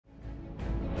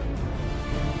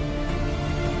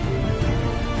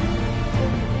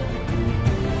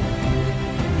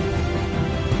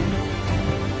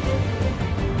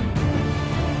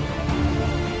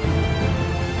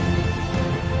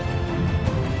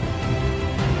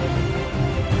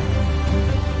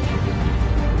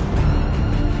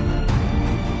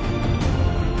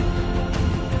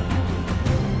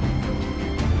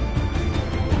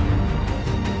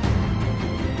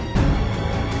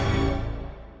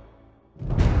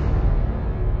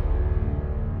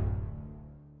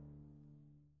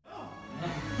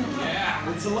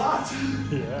It's a lot.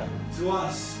 Yeah. To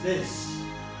us, this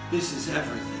is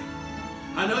everything.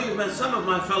 I know you've met some of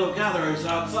my fellow gatherers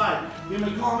outside. You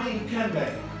may call me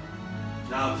Kenbei.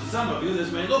 Now, to some of you,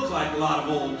 this may look like a lot of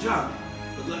old junk,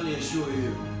 but let me assure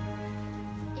you,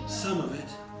 some of it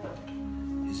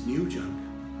is new junk.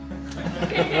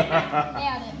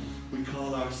 We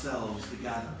call ourselves the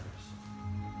Gatherers.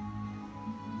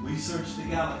 We search the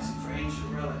galaxy for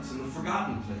ancient relics and the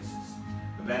forgotten places,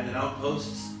 abandoned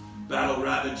outposts,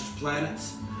 battle-ravaged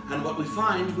planets, and what we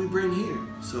find we bring here.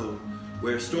 So,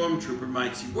 where Stormtrooper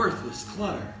might see worthless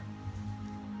clutter,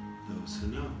 those who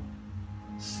know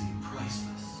see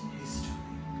priceless history.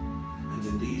 And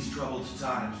in these troubled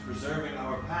times, preserving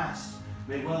our past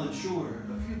may well ensure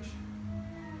a future.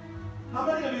 How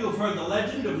many of you have heard the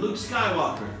legend of Luke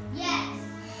Skywalker? Yes.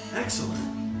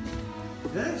 Excellent.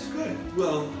 Yes, good.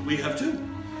 Well, we have two.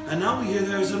 And now we hear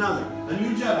there's another, a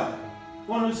new Jedi.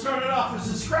 One who started off as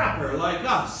a scrapper like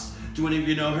us. Do any of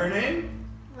you know her name?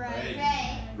 Ray.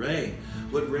 Ray.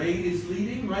 What Ray is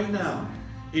leading right now,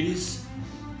 it's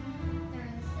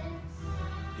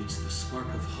the spark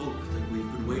of hope that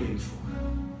we've been waiting for.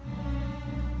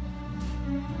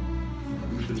 That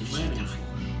we've been planning for.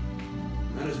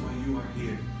 That is why you are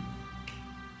here.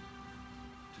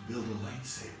 To build a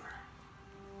lightsaber.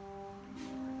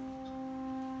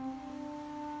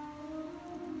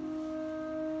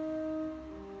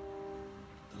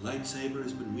 The lightsaber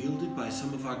has been wielded by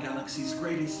some of our galaxy's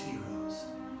greatest heroes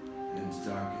and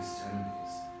darkest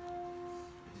enemies.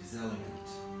 It is elegant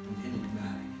and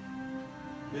enigmatic.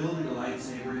 Building a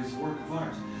lightsaber is a work of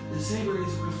art. The saber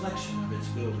is a reflection of its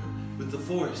builder, with the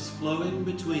force flowing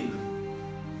between them.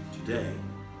 Today,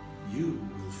 you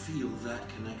will feel that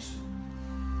connection.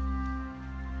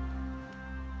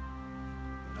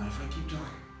 But not if I keep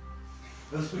talking.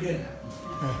 Let's begin.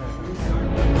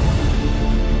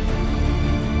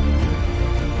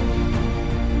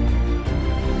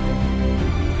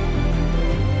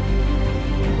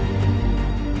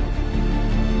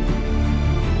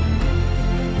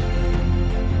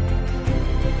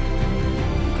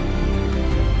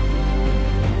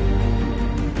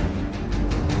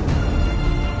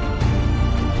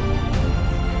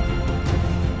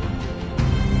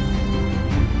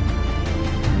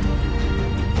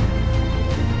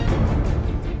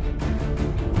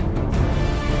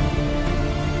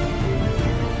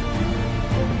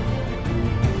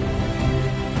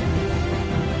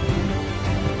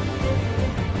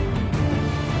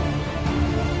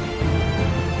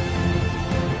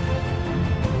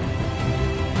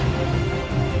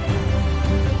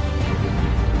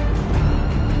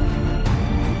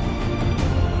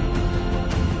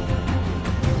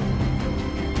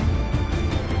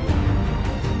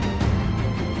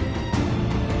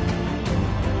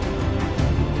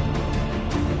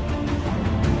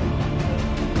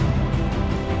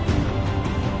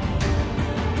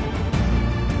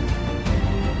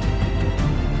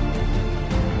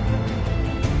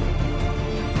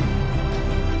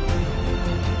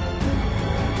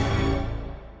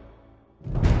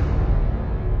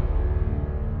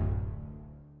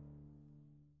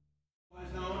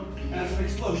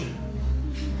 Explosion.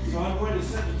 So I'm going to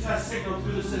send a test signal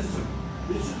through the system.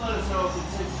 This should let us know if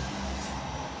it's safe.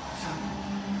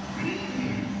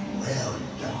 Well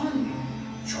done.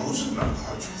 Chosen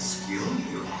approach with skill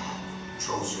you have.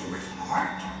 Chosen with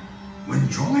heart. When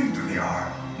joined they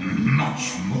are,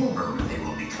 much more they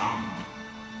will become.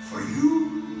 For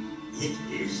you, it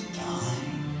is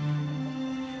time.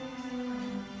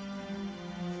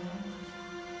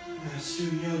 Master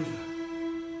Yoda.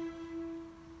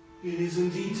 It is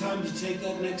indeed time to take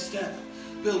that next step.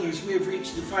 Builders, we have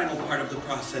reached the final part of the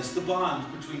process. The bond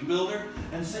between builder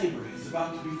and saber is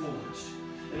about to be forged.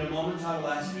 In a moment, I will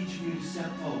ask each of you to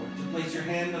step forward, to place your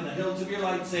hand on the hilt of your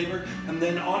lightsaber, and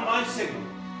then on my signal,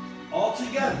 all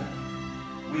together,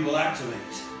 we will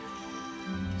activate.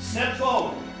 Step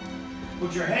forward.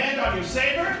 Put your hand on your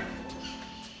saber.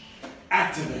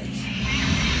 Activate.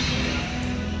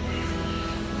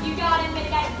 You got it,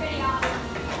 Midnight. Pretty awesome.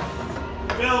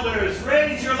 Builders,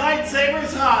 raise your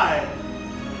lightsabers high.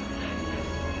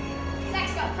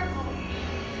 Next up, purple.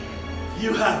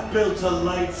 You have built a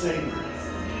lightsaber.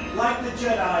 Like the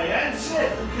Jedi and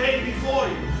Sith who came before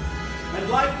you. And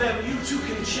like them, you too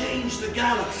can change the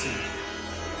galaxy.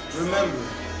 Remember,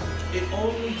 it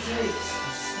only takes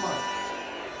a spark.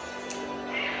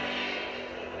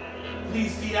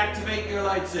 Please deactivate your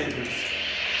lightsabers.